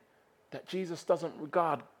time that Jesus doesn't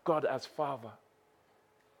regard God as Father.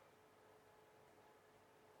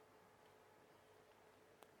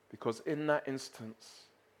 Because in that instance,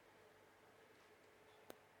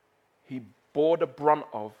 he bore the brunt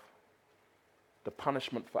of the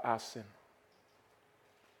punishment for our sin.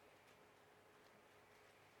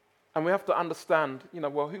 And we have to understand,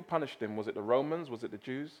 who punished him? Was it the Romans? Was it the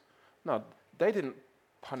Jews? No, they didn't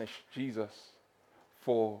punish Jesus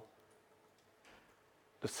for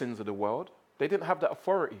the sins of the world. They didn't have that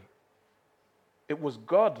authority. It was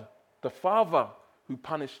God, the Father, who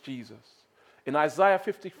punished Jesus. In Isaiah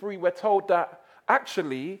 53, we're told that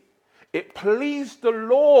actually it pleased the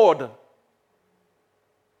Lord.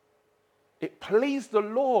 It pleased the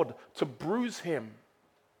Lord to bruise him.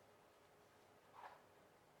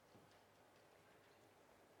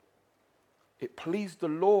 It pleased the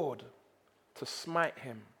Lord to smite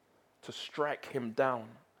him, to strike him down.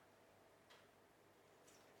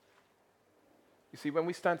 You see, when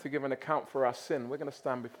we stand to give an account for our sin, we're going to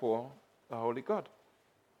stand before the Holy God.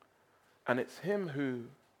 And it's him who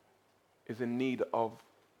is in need of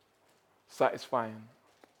satisfying.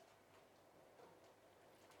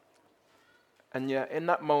 And yet, in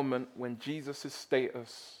that moment when Jesus'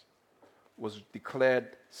 status was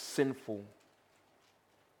declared sinful,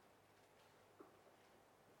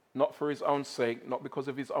 not for his own sake, not because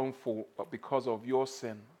of his own fault, but because of your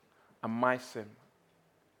sin and my sin,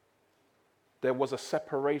 there was a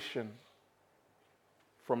separation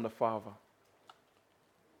from the Father.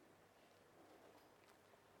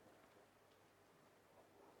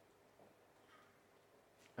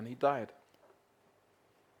 And he died.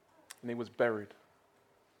 And he was buried.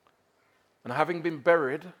 And having been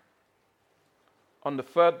buried, on the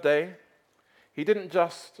third day, he didn't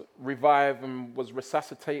just revive and was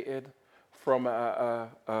resuscitated from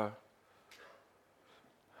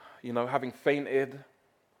having fainted.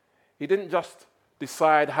 He didn't just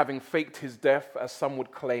decide, having faked his death, as some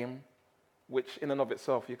would claim, which in and of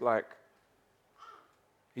itself, you're like,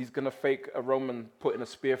 he's going to fake a Roman putting a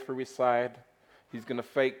spear through his side. He's going to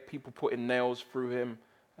fake people putting nails through him.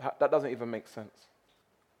 That doesn't even make sense.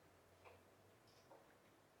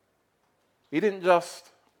 He didn't just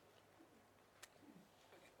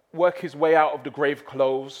work his way out of the grave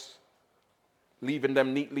clothes, leaving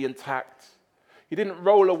them neatly intact. He didn't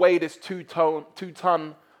roll away this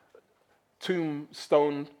two-ton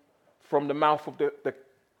tombstone from the mouth of the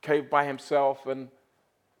cave by himself and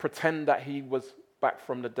pretend that he was back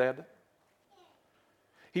from the dead.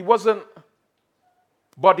 He wasn't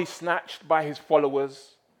body snatched by his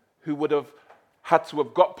followers, who would have had to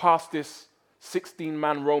have got past this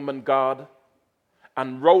 16-man Roman guard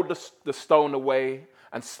and rolled the stone away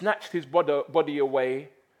and snatched his body away.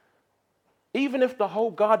 Even if the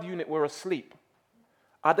whole guard unit were asleep,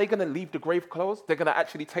 are they going to leave the grave closed? They're going to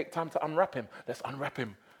actually take time to unwrap him. Let's unwrap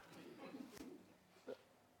him.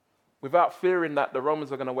 Without fearing that the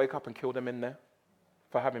Romans are going to wake up and kill them in there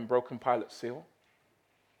for having broken Pilate's seal.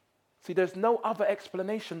 See, there's no other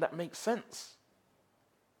explanation that makes sense.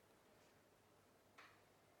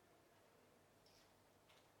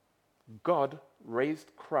 God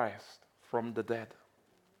raised Christ from the dead.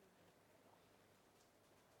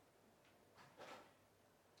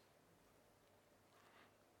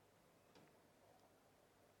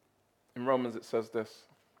 In Romans it says this.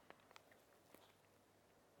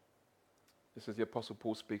 This is the Apostle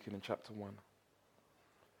Paul speaking in chapter 1.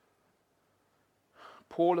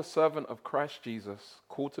 Paul, a servant of Christ Jesus,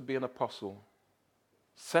 called to be an apostle,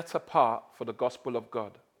 set apart for the gospel of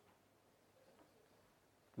God,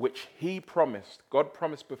 which God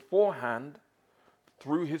promised beforehand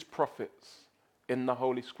through his prophets in the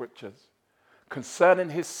Holy Scriptures, concerning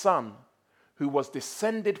his Son, who was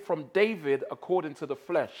descended from David according to the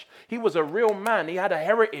flesh. He was a real man. He had a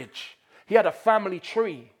heritage. He had a family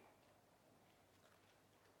tree.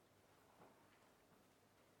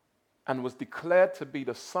 And was declared to be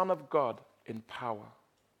the Son of God in power.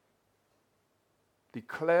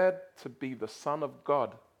 Declared to be the Son of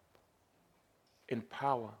God in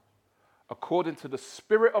power, according to the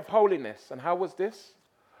Spirit of holiness. And how was this?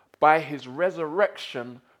 By his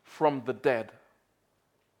resurrection from the dead.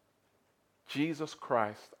 Jesus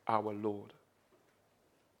Christ our Lord.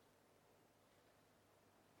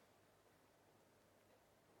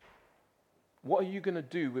 What are you going to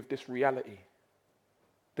do with this reality?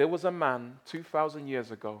 There was a man 2,000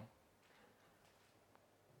 years ago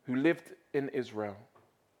who lived in Israel.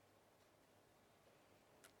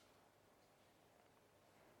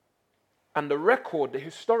 And the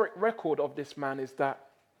historic record of this man is that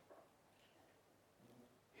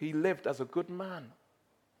he lived as a good man.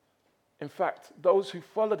 In fact, those who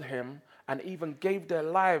followed him and even gave their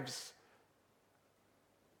lives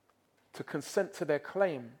to consent to their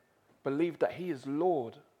claim believed that he is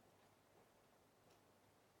Lord,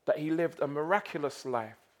 that he lived a miraculous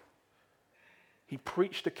life. He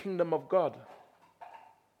preached the kingdom of God.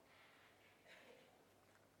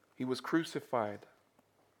 He was crucified,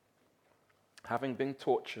 having been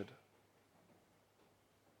tortured,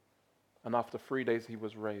 and after 3 days he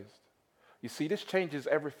was raised. You see, this changes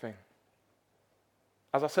everything.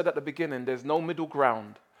 As I said at the beginning, there's no middle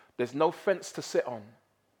ground. There's no fence to sit on.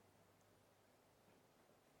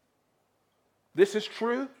 This is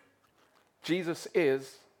true. Jesus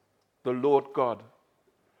is the Lord God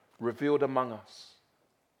revealed among us.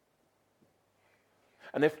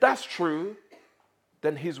 And if that's true,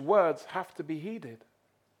 then his words have to be heeded.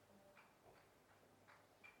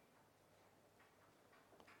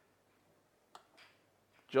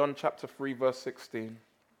 John chapter 3, verse 16.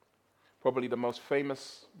 Probably the most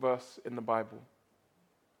famous verse in the Bible.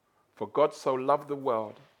 For God so loved the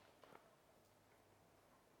world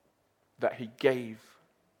that he gave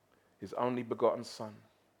his only begotten Son,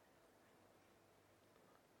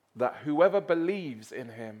 that whoever believes in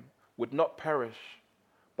him would not perish,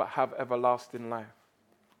 but have everlasting life.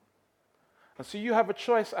 And so you have a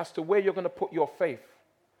choice as to where you're going to put your faith.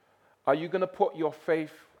 Are you going to put your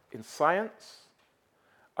faith in science?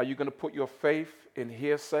 Are you going to put your faith in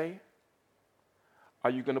hearsay? Are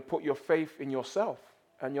you going to put your faith in yourself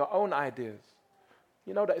and your own ideas?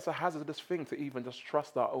 You know that it's a hazardous thing to even just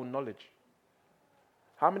trust our own knowledge.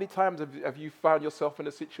 How many times have you found yourself in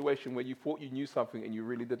a situation where you thought you knew something and you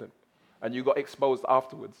really didn't? And you got exposed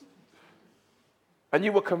afterwards? And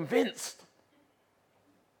you were convinced.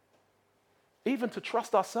 Even to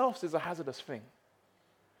trust ourselves is a hazardous thing.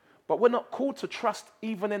 But we're not called to trust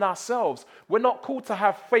even in ourselves. We're not called to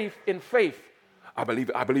have faith in faith. I believe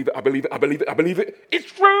it, I believe it, I believe it, I believe it, I believe it.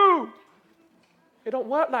 It's true. It don't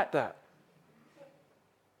work like that.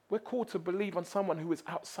 We're called to believe on someone who is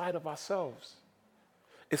outside of ourselves.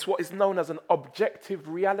 It's what is known as an objective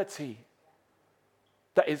reality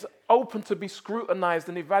that is open to be scrutinized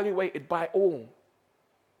and evaluated by all.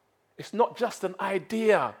 It's not just an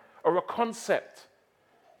idea or a concept.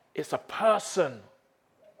 It's a person.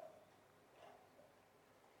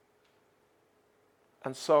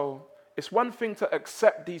 And so it's one thing to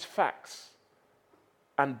accept these facts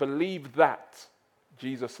and believe that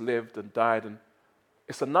Jesus lived and died. And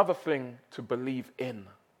it's another thing to believe in,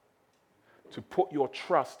 to put your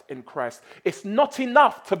trust in Christ. It's not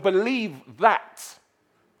enough to believe that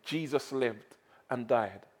Jesus lived and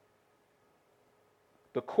died.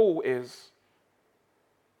 The call is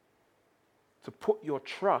to put your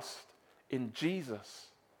trust in Jesus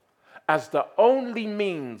as the only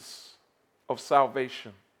means of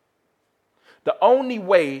salvation, the only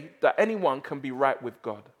way that anyone can be right with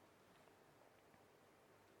God.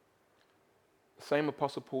 The same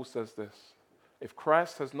Apostle Paul says this: if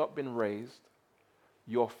Christ has not been raised,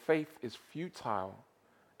 your faith is futile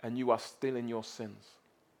and you are still in your sins.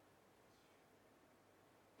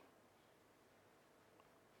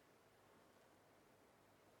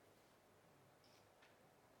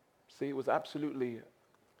 See, it was absolutely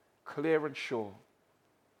clear and sure,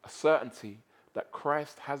 a certainty that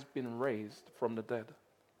Christ has been raised from the dead.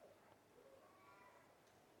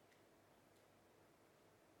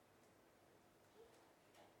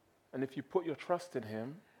 And if you put your trust in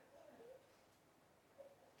him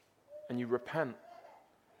and you repent,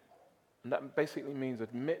 and that basically means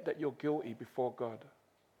admit that you're guilty before God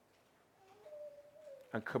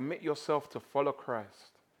and commit yourself to follow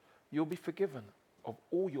Christ, you'll be forgiven of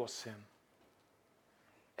all your sin.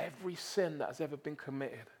 Every sin that has ever been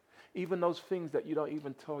committed. Even those things that you don't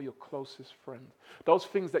even tell your closest friend. Those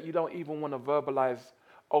things that you don't even want to verbalize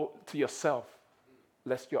to yourself,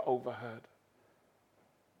 lest you're overheard.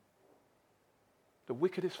 The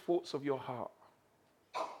wickedest thoughts of your heart.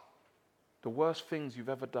 The worst things you've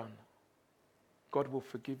ever done. God will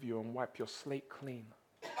forgive you and wipe your slate clean.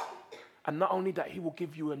 And not only that, he will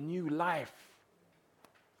give you a new life.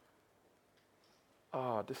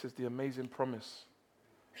 This is the amazing promise.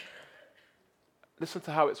 Listen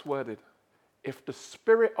to how it's worded. If the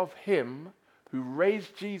spirit of him who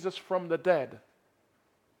raised Jesus from the dead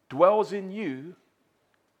dwells in you,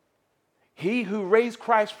 he who raised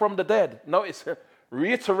Christ from the dead, notice,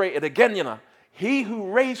 reiterated again, he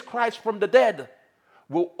who raised Christ from the dead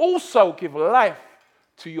will also give life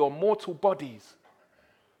to your mortal bodies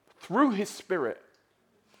through his spirit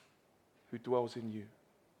who dwells in you.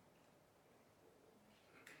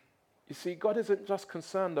 You see, God isn't just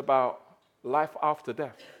concerned about life after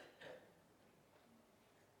death.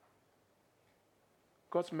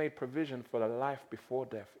 God's made provision for the life before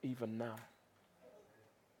death, even now.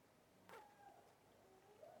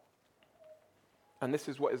 And this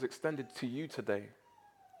is what is extended to you today.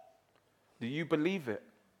 Do you believe it?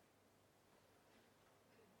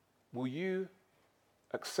 Will you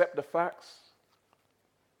accept the facts?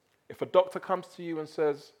 If a doctor comes to you and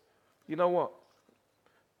says, you know what?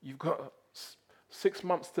 You've got 6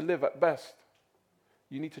 months to live at best.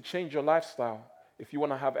 You need to change your lifestyle if you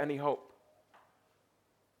want to have any hope.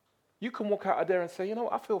 You can walk out of there and say, you know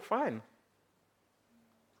what, I feel fine.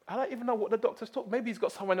 I don't even know what the doctor's talking. Maybe he's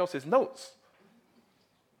got someone else's notes.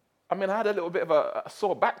 I mean, I had a little bit of a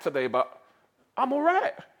sore back today, but I'm all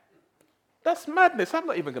right. That's madness. I'm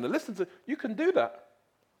not even going to listen to. You can do that.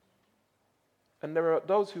 And there are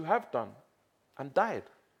those who have done and died.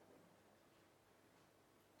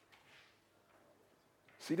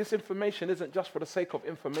 See, this information isn't just for the sake of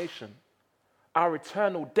information. Our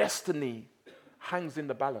eternal destiny hangs in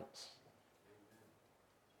the balance.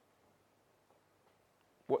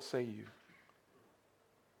 What say you?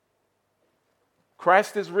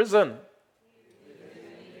 Christ is risen.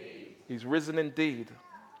 He's risen indeed.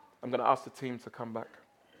 I'm going to ask the team to come back.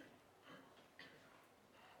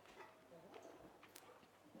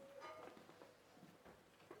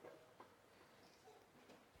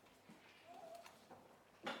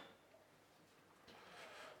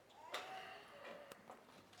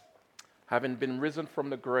 having been risen from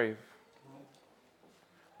the grave,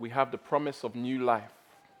 we have the promise of new life.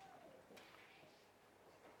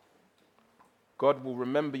 God will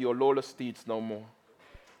remember your lawless deeds no more.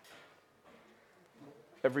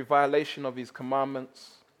 Every violation of his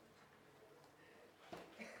commandments,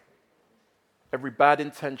 every bad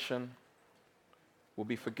intention will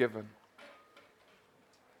be forgiven.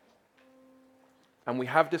 And we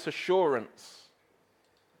have this assurance.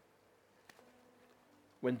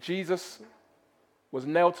 When Jesus was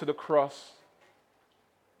nailed to the cross,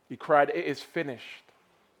 he cried, "It is finished."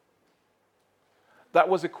 That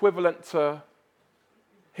was equivalent to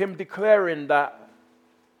him declaring that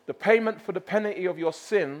the payment for the penalty of your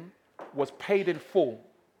sin was paid in full.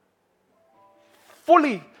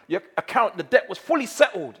 Fully, your account, the debt was fully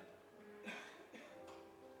settled.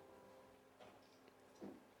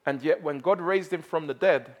 And yet when God raised him from the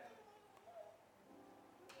dead,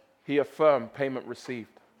 he affirmed payment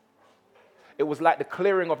received. It was like the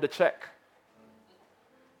clearing of the check.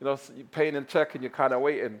 You know, you're paying a check and you're kind of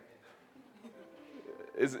waiting.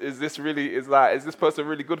 Is this person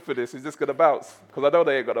really good for this? Is this going to bounce? Because I know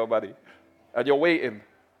they ain't got no money. And you're waiting.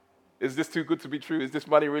 Is this too good to be true? Is this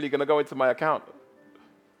money really going to go into my account?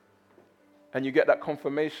 And you get that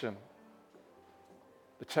confirmation.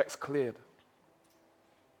 The check's cleared.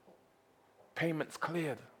 Payment's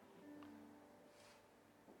cleared.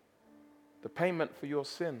 The payment for your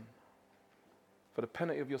sin, for the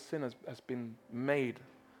penalty of your sin has been made.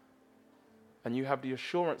 And you have the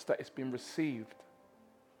assurance that it's been received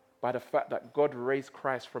by the fact that God raised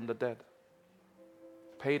Christ from the dead,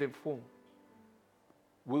 paid in full.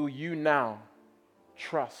 Will you now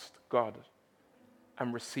trust God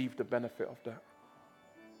and receive the benefit of that?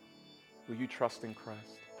 Will you trust in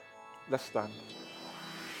Christ? Let's stand.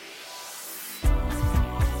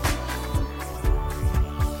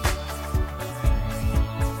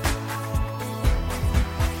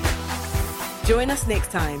 Join us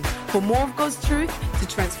next time for more of God's truth to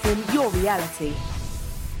transform your reality.